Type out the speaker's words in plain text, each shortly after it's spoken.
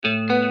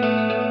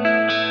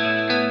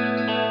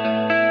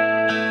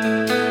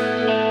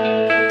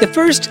The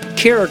first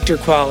character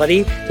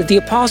quality that the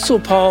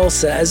Apostle Paul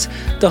says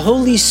the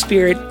Holy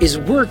Spirit is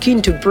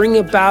working to bring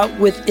about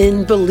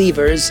within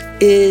believers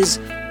is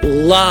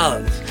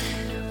love.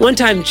 One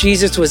time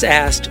Jesus was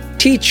asked,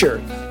 "Teacher,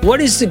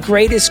 what is the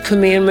greatest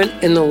commandment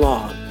in the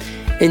law?"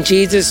 And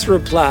Jesus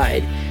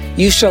replied,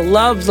 "You shall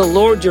love the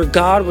Lord your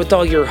God with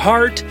all your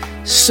heart,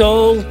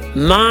 soul,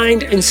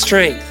 mind, and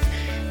strength.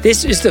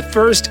 This is the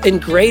first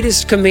and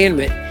greatest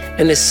commandment,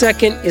 and the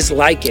second is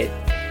like it.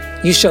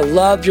 You shall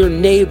love your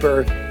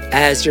neighbor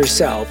as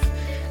yourself."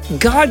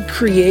 God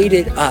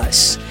created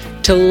us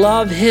to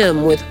love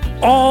Him with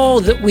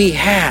all that we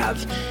have,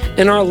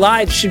 and our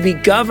lives should be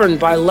governed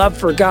by love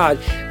for God,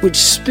 which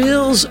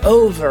spills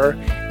over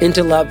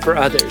into love for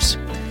others.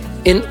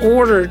 In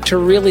order to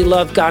really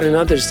love God and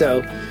others,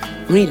 though,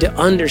 we need to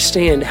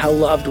understand how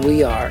loved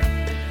we are.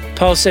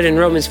 Paul said in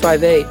Romans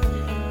 5:8,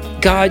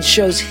 God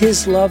shows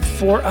His love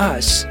for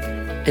us,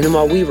 and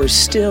while we were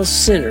still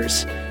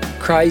sinners,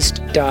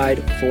 Christ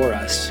died for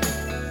us.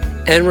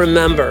 And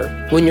remember,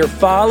 when you're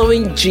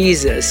following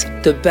Jesus,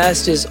 the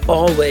best is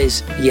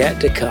always yet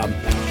to come.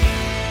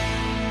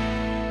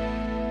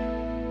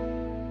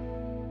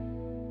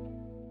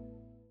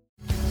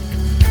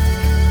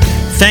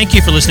 Thank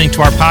you for listening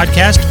to our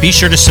podcast. Be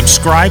sure to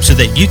subscribe so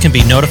that you can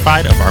be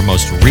notified of our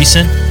most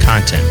recent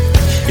content.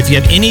 If you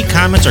have any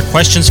comments or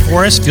questions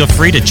for us, feel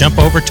free to jump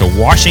over to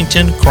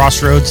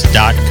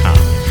WashingtonCrossroads.com.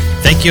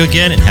 Thank you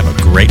again and have a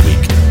great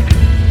week.